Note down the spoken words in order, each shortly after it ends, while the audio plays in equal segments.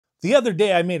The other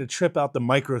day I made a trip out to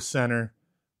Micro Center,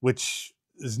 which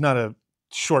is not a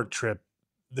short trip.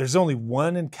 There's only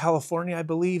one in California, I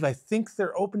believe. I think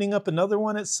they're opening up another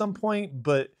one at some point,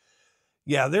 but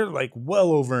yeah, they're like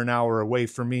well over an hour away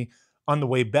from me. On the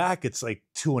way back, it's like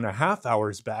 2.5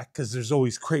 hours back because there's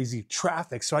always crazy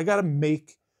traffic. So I got to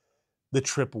make the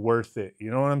trip worth it.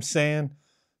 You know what I'm saying?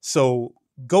 So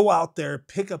go out there,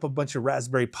 pick up a bunch of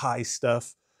Raspberry Pi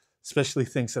stuff, especially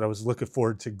things that I was looking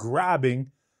forward to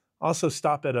grabbing. Also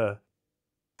stop at a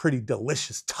pretty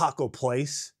delicious taco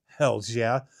place. Hells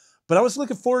yeah. But I was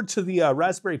looking forward to the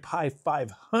Raspberry Pi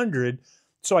 500,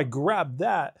 so I grabbed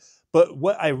that. But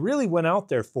what I really went out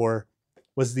there for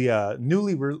was the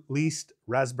newly released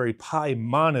Raspberry Pi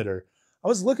monitor. I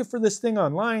was looking for this thing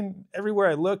online. Everywhere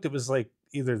I looked, it was like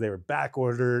either they were back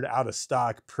ordered, out of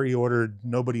stock, pre-ordered,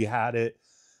 nobody had it.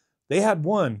 They had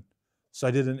one. So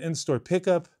I did an in-store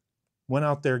pickup, went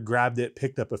out there, grabbed it,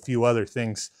 picked up a few other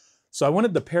things. So I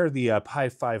wanted to pair the Pi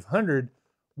 500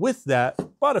 with that,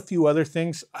 bought a few other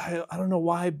things. I don't know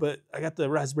why, but I got the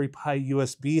Raspberry Pi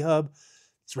USB hub.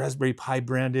 It's Raspberry Pi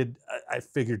branded. I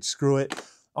figured screw it.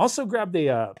 Also grabbed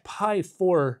a Pi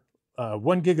 4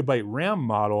 1 gigabyte RAM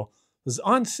model. It was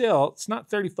on sale. It's not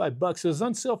 35 bucks. It was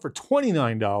on sale for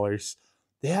 $29.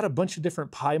 They had a bunch of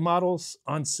different Pi models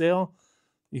on sale.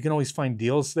 You can always find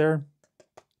deals there.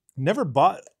 Never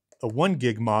bought a 1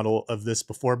 gig model of this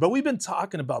before, but we've been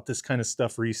talking about this kind of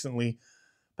stuff recently,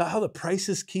 about how the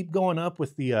prices keep going up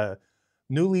with the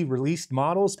newly released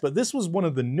models. But this was one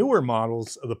of the newer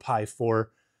models of the Pi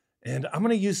 4, and I'm going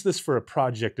to use this for a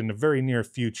project in the very near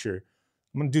future.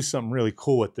 I'm going to do something really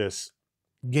cool with this,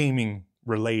 gaming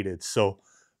related. So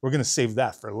we're going to save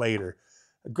that for later.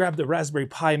 I grabbed the Raspberry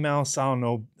Pi mouse. I don't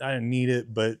know, I didn't need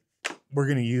it, but we're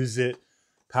going to use it.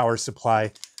 Power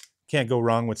supply. Can't go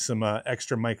wrong with some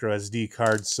extra micro SD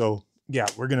cards. So yeah,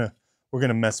 we're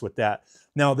gonna mess with that.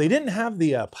 Now they didn't have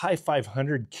the Pi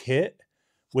 500 kit,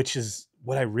 which is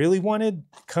what I really wanted.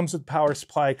 Comes with power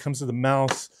supply, comes with the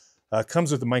mouse,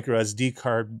 comes with the micro SD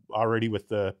card already with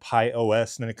the Pi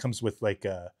OS, and then it comes with like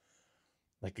a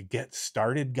get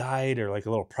started guide or like a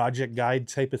little project guide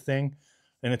type of thing.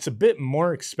 And it's a bit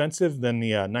more expensive than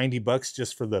the 90 bucks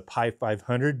just for the Pi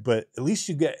 500, but at least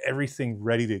you get everything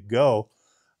ready to go.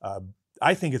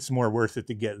 I think it's more worth it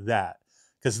to get that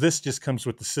because this just comes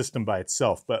with the system by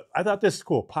itself. But I thought this is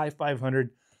cool. Pi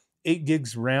 500, 8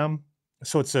 gigs RAM.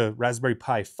 So it's a Raspberry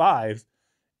Pi 5,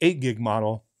 8 gig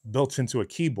model built into a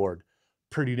keyboard.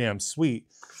 Pretty damn sweet.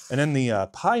 And then the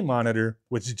Pi monitor,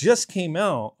 which just came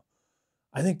out,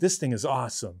 I think this thing is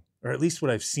awesome, or at least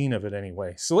what I've seen of it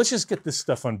anyway. So let's just get this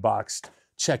stuff unboxed,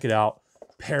 check it out,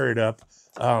 pair it up.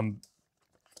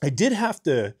 I did have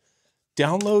to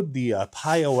download the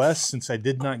Pi OS since I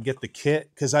did not get the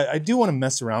kit, because I do want to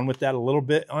mess around with that a little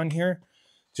bit on here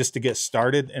just to get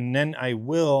started. And then I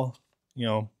will, you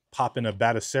know, pop in a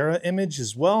Batacera image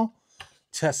as well,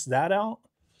 test that out.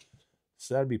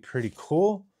 So that'd be pretty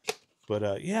cool.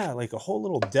 But yeah, like a whole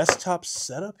little desktop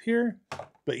setup here.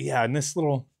 But yeah, in this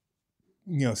little,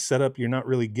 you know, setup, you're not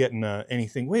really getting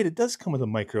anything. Wait, it does come with a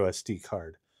micro SD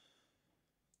card.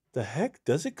 The heck?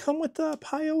 Does it come with the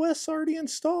Pi OS already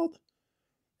installed?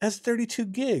 As 32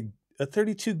 gig, a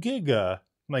 32 gig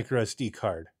micro SD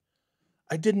card.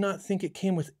 I did not think it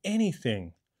came with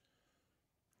anything.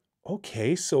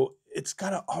 Okay, so it's got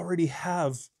to already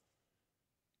have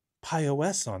Pi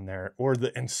OS on there or the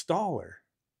installer.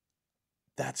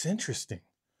 That's interesting.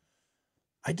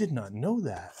 I did not know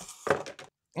that.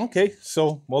 Okay,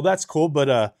 so, well, that's cool, but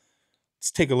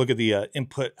let's take a look at the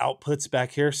input outputs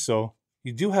back here. So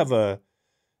you do have a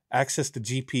access to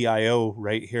GPIO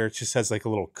right here. It just has like a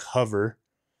little cover.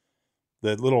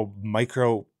 The little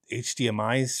micro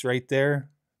HDMIs right there.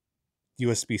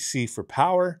 USB-C for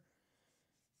power.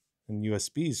 And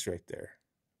USBs right there.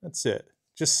 That's it.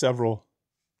 Just several.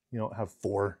 You don't have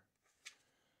 4.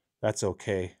 That's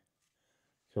okay.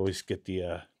 You can always get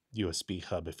the USB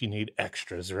hub if you need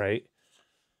extras, right?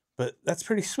 But that's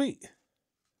pretty sweet.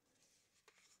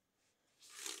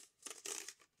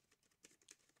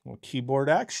 Little keyboard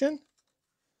action.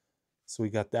 So we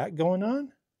got that going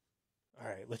on. All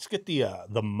right, let's get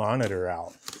the monitor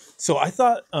out. So I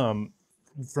thought,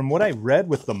 from what I read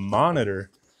with the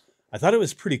monitor, I thought it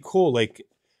was pretty cool. Like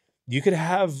you could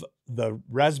have the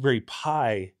Raspberry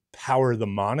Pi power the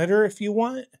monitor if you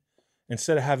want,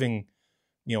 instead of having,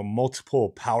 you know, multiple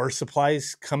power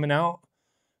supplies coming out.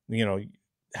 You know,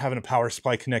 having a power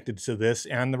supply connected to this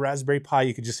and the Raspberry Pi,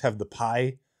 you could just have the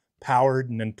Pi powered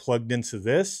and then plugged into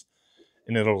this,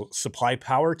 and it'll supply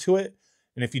power to it.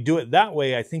 And if you do it that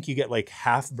way, I think you get like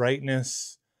half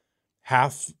brightness,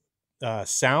 half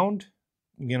sound,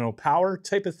 you know, power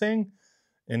type of thing.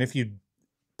 And if you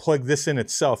plug this in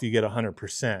itself, you get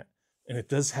 100%. And it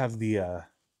does have the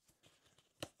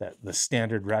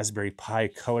standard Raspberry Pi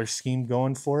color scheme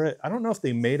going for it. I don't know if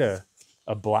they made a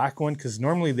black one, because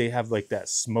normally they have like that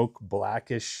smoke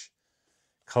blackish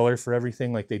color for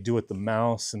everything, like they do with the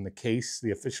mouse and the case,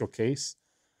 the official case.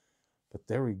 But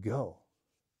there we go.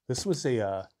 This was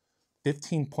a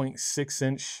 15.6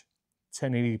 inch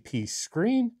 1080p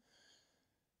screen.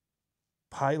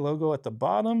 Pi logo at the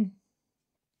bottom.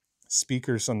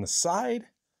 Speakers on the side.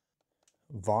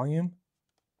 Volume.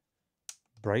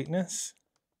 Brightness.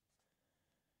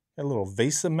 Got a little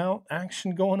VESA mount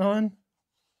action going on.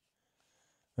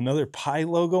 Another Pi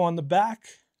logo on the back.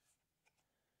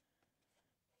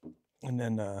 And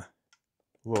then a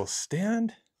little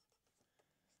stand.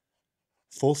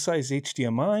 Full-size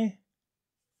HDMI.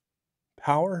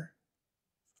 Power.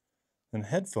 And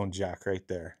headphone jack right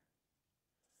there.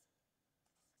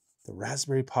 The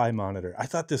Raspberry Pi monitor. I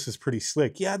thought this was pretty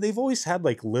slick. Yeah, they've always had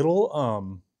like little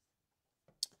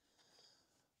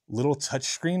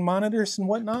touchscreen monitors and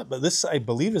whatnot, but this, I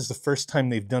believe, is the first time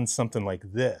they've done something like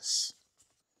this.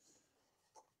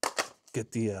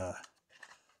 Get the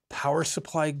power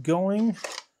supply going.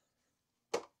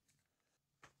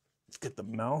 Let's get the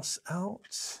mouse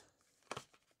out.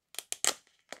 I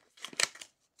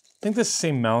think this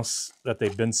same mouse that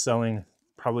they've been selling,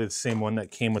 probably the same one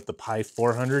that came with the Pi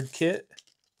 400 kit.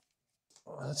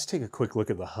 Let's take a quick look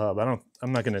at the hub.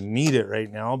 I'm not going to need it right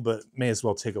now, but may as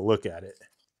well take a look at it.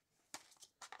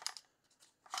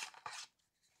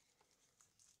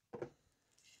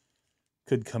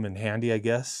 Could come in handy, I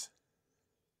guess.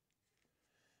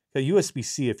 Got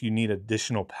USB-C if you need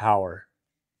additional power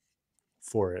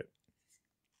for it.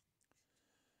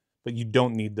 But you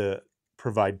don't need to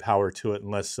provide power to it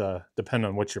unless, depending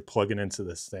on what you're plugging into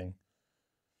this thing.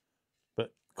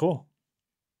 But cool.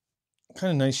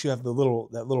 Kind of nice you have that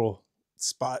little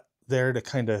spot there to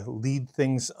kind of lead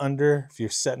things under if you're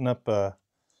setting up a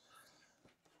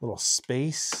little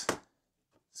space.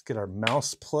 Let's get our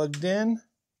mouse plugged in.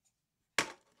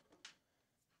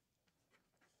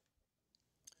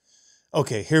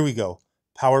 Okay, here we go.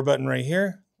 Power button right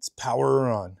here. It's power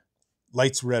on.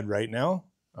 Light's red right now.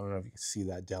 I don't know if you can see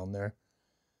that down there,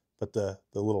 but the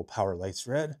little power light's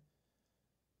red.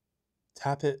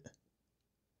 Tap it.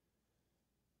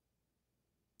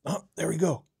 Oh, there we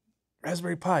go.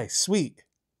 Raspberry Pi, sweet.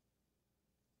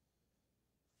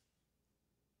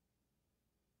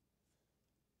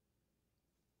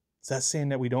 Is that saying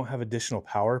that we don't have additional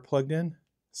power plugged in?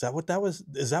 Is that what that was?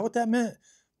 Is that what that meant?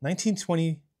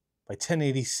 1920 by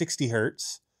 1080, 60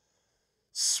 hertz.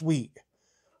 Sweet.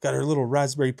 Got our little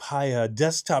Raspberry Pi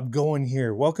desktop going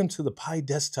here. Welcome to the Pi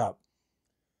desktop.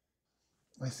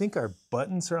 I think our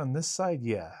buttons are on this side,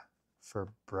 yeah, for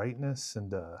brightness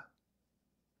and oh,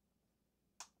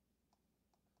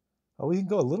 we can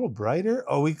go a little brighter.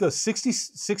 Oh, we go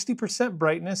 60%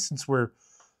 brightness since we're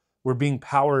being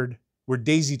powered. We're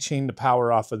daisy chained to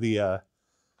power off of the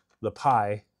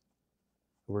Pi.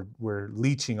 We're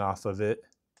leeching off of it.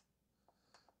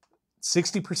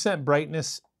 60%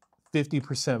 brightness,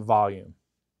 50% volume.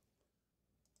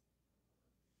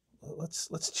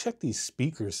 Let's check these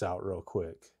speakers out real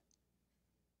quick.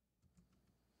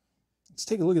 Let's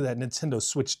take a look at that Nintendo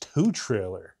Switch 2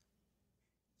 trailer.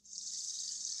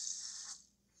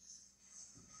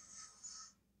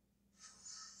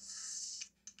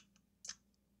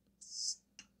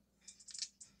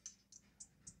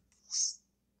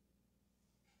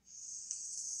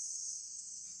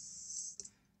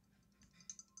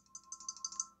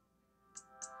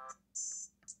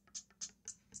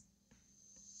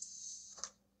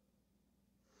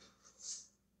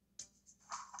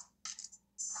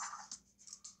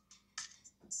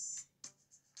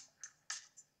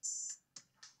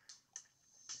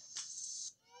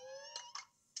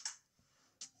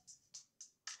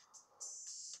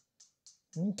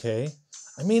 Okay,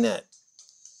 I mean at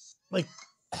like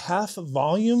half a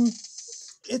volume,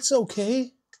 it's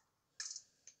okay.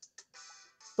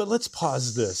 But let's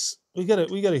pause this. We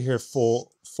gotta hear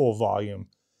full volume.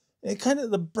 And kind of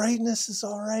the brightness is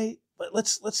all right, but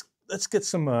let's get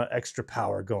some extra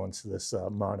power going to this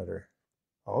monitor.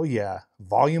 Oh yeah,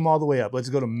 volume all the way up. Let's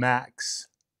go to max.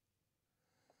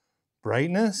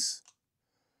 Brightness.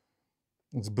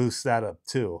 Let's boost that up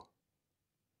too.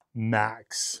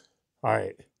 Max. All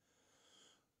right.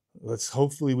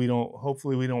 Hopefully we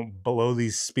don't blow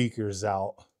these speakers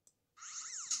out.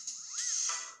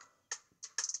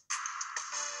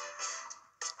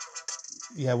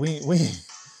 Yeah,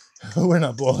 we're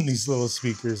not blowing these little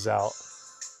speakers out.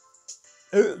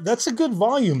 That's a good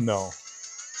volume though.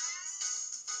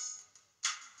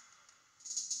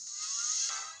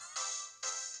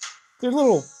 they're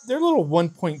little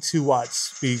 1.2 watt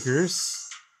speakers.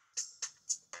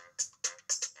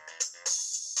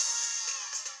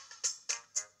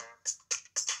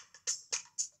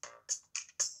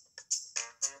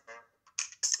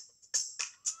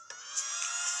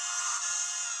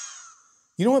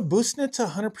 You know what? Boosting it to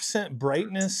 100%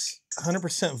 brightness,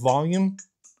 100% volume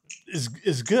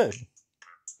is good.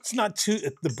 It's not too,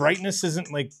 the brightness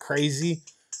isn't like crazy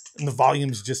and the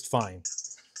volume's just fine.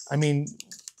 I mean,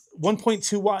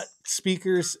 1.2 watt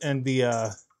speakers and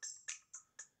the,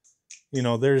 you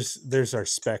know, there's our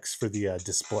specs for the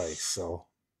display. So,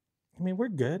 I mean, we're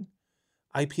good.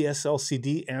 IPS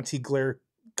LCD, anti-glare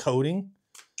coating.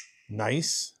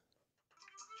 Nice.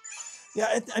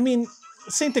 Yeah, I mean,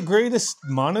 this ain't the greatest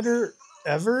monitor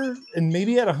ever. And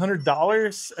maybe at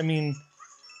 $100, I mean,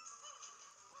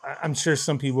 I'm sure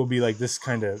some people will be like, this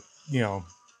kind of, you know,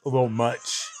 a little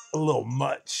much.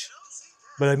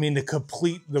 But I mean, to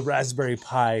complete the Raspberry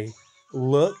Pi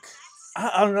look,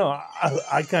 I don't know.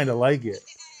 I kind of like it.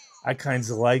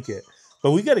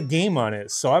 But we got a game on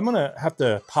it, so I'm going to have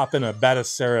to pop in a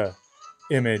Batacera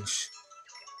image,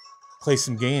 play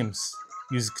some games,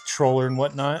 use a controller and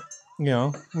whatnot. You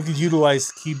know, we could utilize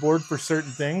the keyboard for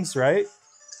certain things, right?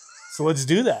 So let's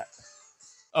do that.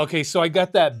 Okay, so I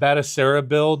got that Batacera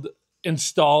build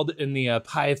installed in the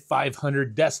Pi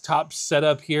 500 desktop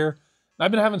setup here.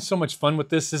 I've been having so much fun with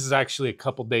this. This is actually a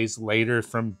couple days later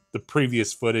from the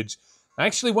previous footage. I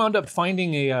actually wound up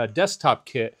finding a desktop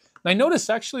kit. And I noticed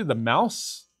actually the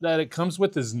mouse that it comes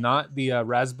with is not the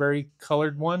raspberry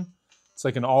colored one. It's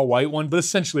like an all white one, but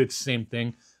essentially it's the same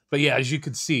thing. But yeah, as you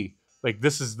can see, like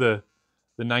this is the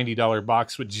 $90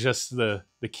 box with just the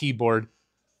keyboard.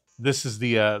 This is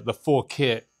the full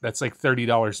kit that's like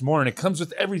 $30 more, and it comes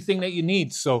with everything that you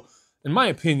need. So in my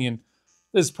opinion,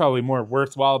 this is probably more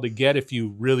worthwhile to get if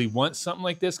you really want something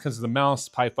like this, because of the mouse,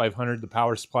 Pi 500, the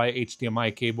power supply,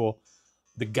 HDMI cable,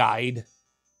 the guide,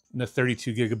 and the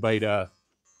 32 gigabyte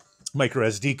micro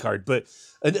SD card. But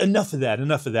enough of that.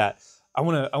 I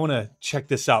wanna check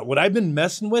this out. What I've been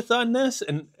messing with on this,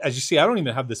 and as you see, I don't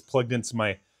even have this plugged into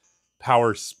my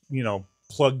power, you know,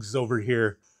 plugs over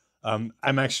here. I'm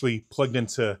actually plugged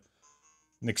into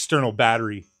an external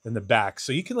battery in the back.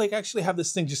 So you can like actually have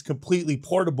this thing just completely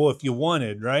portable if you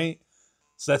wanted, right?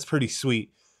 So that's pretty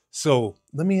sweet. So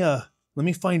let me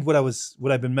find what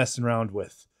I've been messing around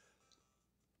with.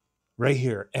 Right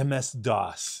here,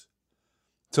 MS-DOS.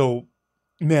 So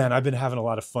man, I've been having a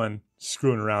lot of fun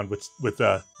screwing around with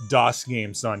DOS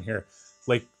games on here.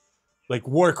 Like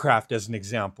Warcraft as an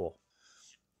example.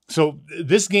 So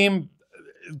this game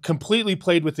completely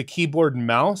played with the keyboard and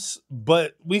mouse,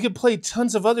 but we could play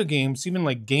tons of other games, even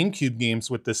like GameCube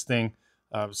games with this thing.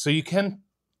 So you can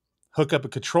hook up a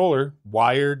controller,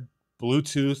 wired,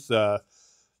 Bluetooth, a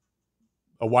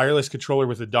wireless controller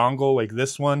with a dongle like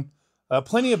this one.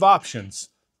 Plenty of options,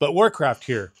 but Warcraft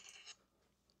here,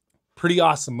 pretty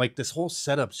awesome. Like this whole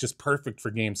setup's just perfect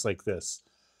for games like this.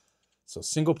 So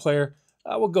single player,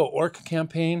 we'll go Orc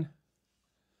campaign.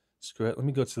 Screw it. Let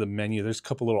me go to the menu. There's a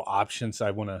couple little options I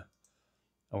wanna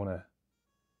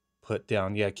put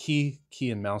down. Yeah, key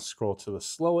and mouse scroll to the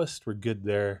slowest. We're good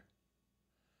there.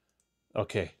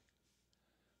 Okay.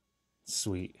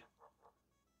 Sweet.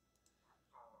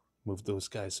 Move those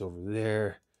guys over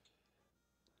there.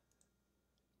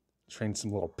 Train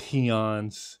some little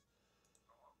peons.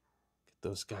 Get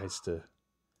those guys to,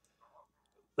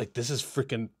 like, this is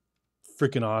freaking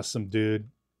awesome,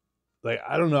 dude. Like,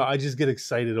 I don't know. I just get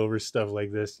excited over stuff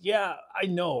like this. Yeah, I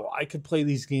know. I could play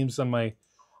these games on my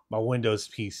Windows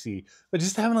PC. But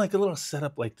just having like a little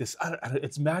setup like this,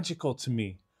 it's magical to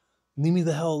me. Leave me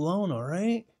the hell alone, all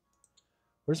right?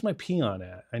 Where's my peon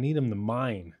at? I need him to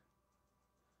mine.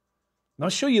 And I'll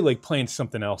show you like playing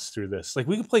something else through this. Like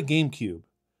we could play GameCube.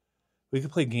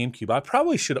 I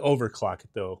probably should overclock it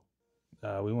though.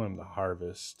 We want him to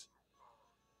harvest.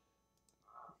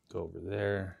 Go over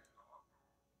there.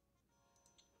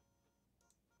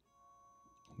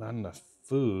 Not enough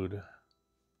food.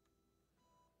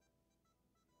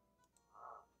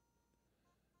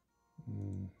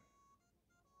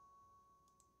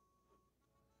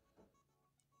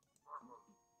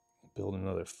 Build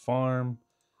another farm.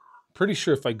 Pretty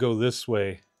sure if I go this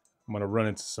way, I'm going to run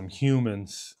into some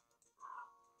humans.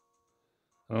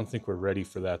 I don't think we're ready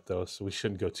for that though, so we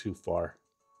shouldn't go too far.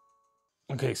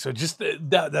 Okay, so just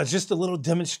that's just a little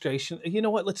demonstration. You know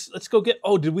what? Let's go get.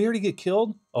 Oh, did we already get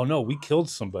killed? Oh no, we killed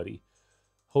somebody.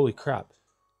 Holy crap!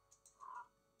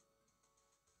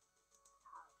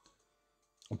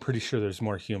 I'm pretty sure there's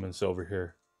more humans over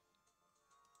here.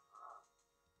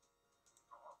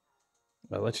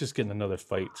 Well, let's just get in another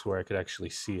fight to where I could actually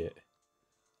see it.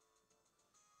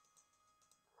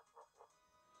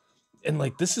 And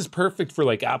like, this is perfect for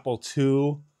like Apple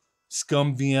II,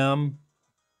 Scum VM,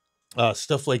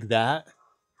 stuff like that.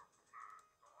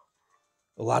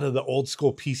 A lot of the old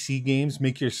school PC games.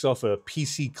 Make yourself a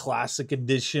PC Classic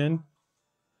Edition.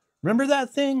 Remember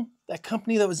that thing? That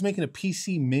company that was making a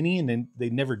PC Mini and then they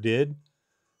never did?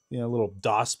 You know, a little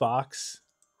DOS box.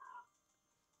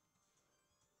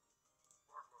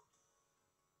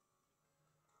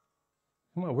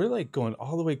 Come on, we're like going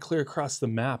all the way clear across the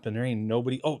map and there ain't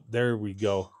nobody. Oh, there we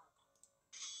go.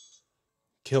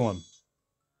 Kill him.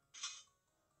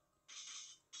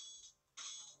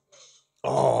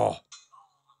 Oh.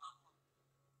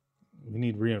 We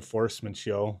need reinforcements,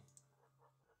 yo.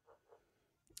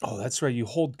 Oh, that's right. You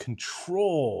hold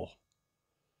control.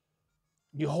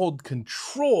 You hold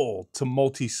control to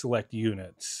multi-select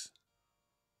units.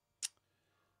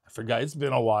 I forgot. It's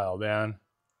been a while, man.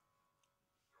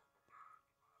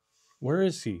 Where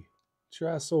is he? Get your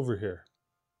ass over here.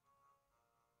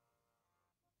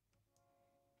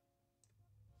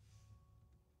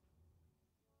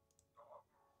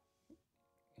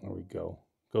 There we go.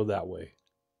 Go that way.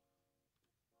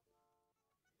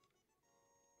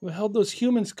 Where the hell those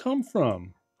humans come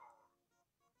from?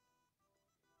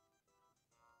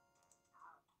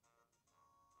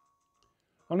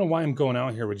 I don't know why I'm going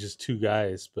out here with just two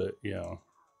guys, but you know.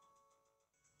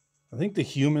 I think the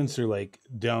humans are like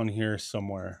down here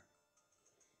somewhere.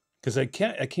 Because I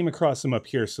came across them up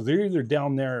here. So they're either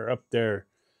down there or up there.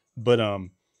 But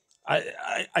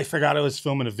I forgot I was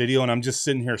filming a video and I'm just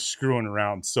sitting here screwing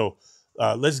around. So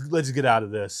let's get out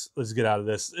of this. Let's get out of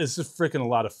this. This is freaking a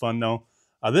lot of fun though.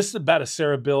 This is a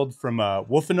Batacera build from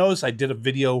Wolfenos. I did a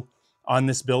video on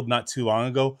this build not too long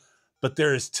ago. But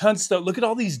there is tons of stuff. Look at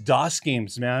all these DOS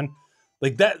games, man.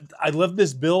 Like that. I love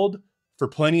this build for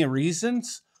plenty of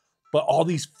reasons. But all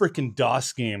these freaking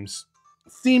DOS games.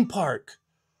 Theme Park.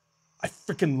 I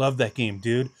freaking love that game,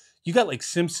 dude. You got like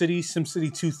SimCity,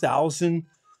 SimCity 2000.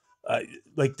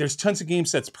 Like there's tons of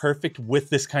games that's perfect with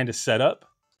this kind of setup.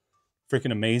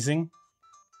 Freaking amazing.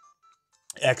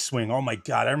 X-Wing. Oh my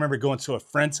God. I remember going to a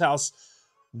friend's house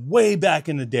way back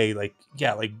in the day. Like,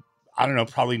 yeah, like, I don't know,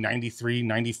 probably 93,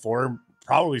 94,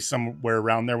 probably somewhere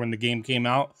around there when the game came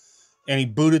out. And he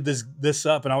booted this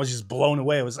up and I was just blown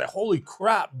away. I was like, holy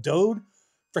crap, dude.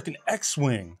 Freaking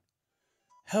X-Wing.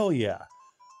 Hell yeah.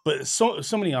 But so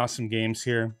many awesome games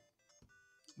here.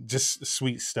 Just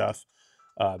sweet stuff.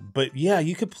 But yeah,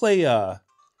 you could play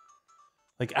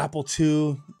like Apple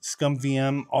II, Scum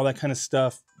VM, all that kind of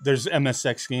stuff. There's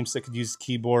MSX games that could use the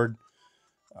keyboard.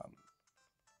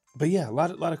 But yeah, a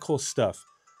lot of cool stuff.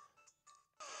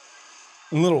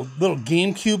 And little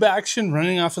GameCube action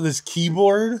running off of this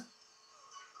keyboard.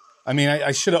 I mean,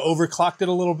 I should have overclocked it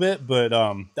a little bit, but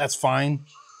that's fine.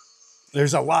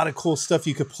 There's a lot of cool stuff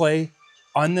you could play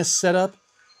on this setup.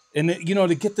 And, you know,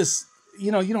 to get this,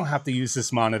 you know, you don't have to use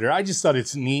this monitor. I just thought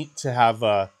it's neat to have,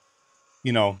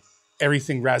 you know,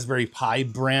 everything Raspberry Pi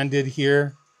branded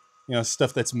here. You know,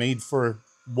 stuff that's made for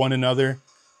one another.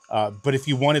 But if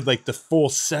you wanted, like, the full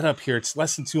setup here, it's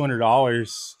less than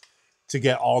 $200 to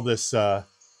get all this, you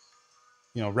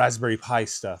know, Raspberry Pi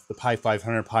stuff. The Pi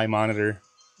 500, Pi monitor.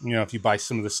 You know, if you buy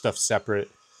some of the stuff separate.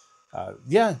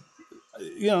 Yeah,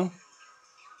 you know,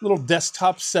 little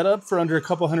desktop setup for under a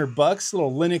couple $100.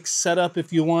 Little Linux setup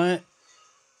if you want.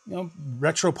 You know,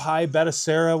 RetroPie,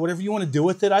 Batacera, whatever you want to do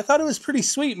with it. I thought it was pretty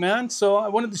sweet, man. So I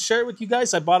wanted to share it with you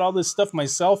guys. I bought all this stuff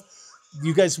myself.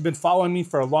 You guys have been following me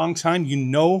for a long time. You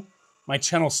know my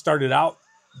channel started out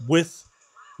with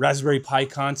Raspberry Pi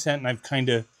content, and I've kind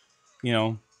of, you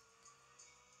know,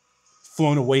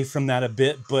 flown away from that a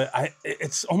bit. But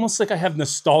it's almost like I have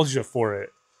nostalgia for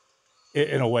it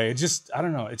in a way. It just, I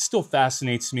don't know. It still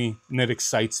fascinates me, and it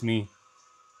excites me.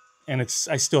 And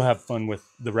I still have fun with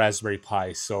the Raspberry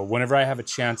Pi. So whenever I have a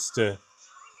chance to,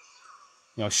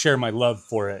 you know, share my love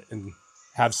for it and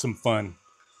have some fun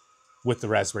with the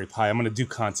Raspberry Pi, I'm going to do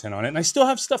content on it. And I still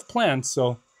have stuff planned.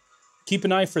 So keep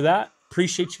an eye for that.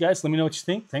 Appreciate you guys. Let me know what you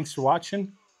think. Thanks for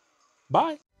watching.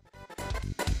 Bye.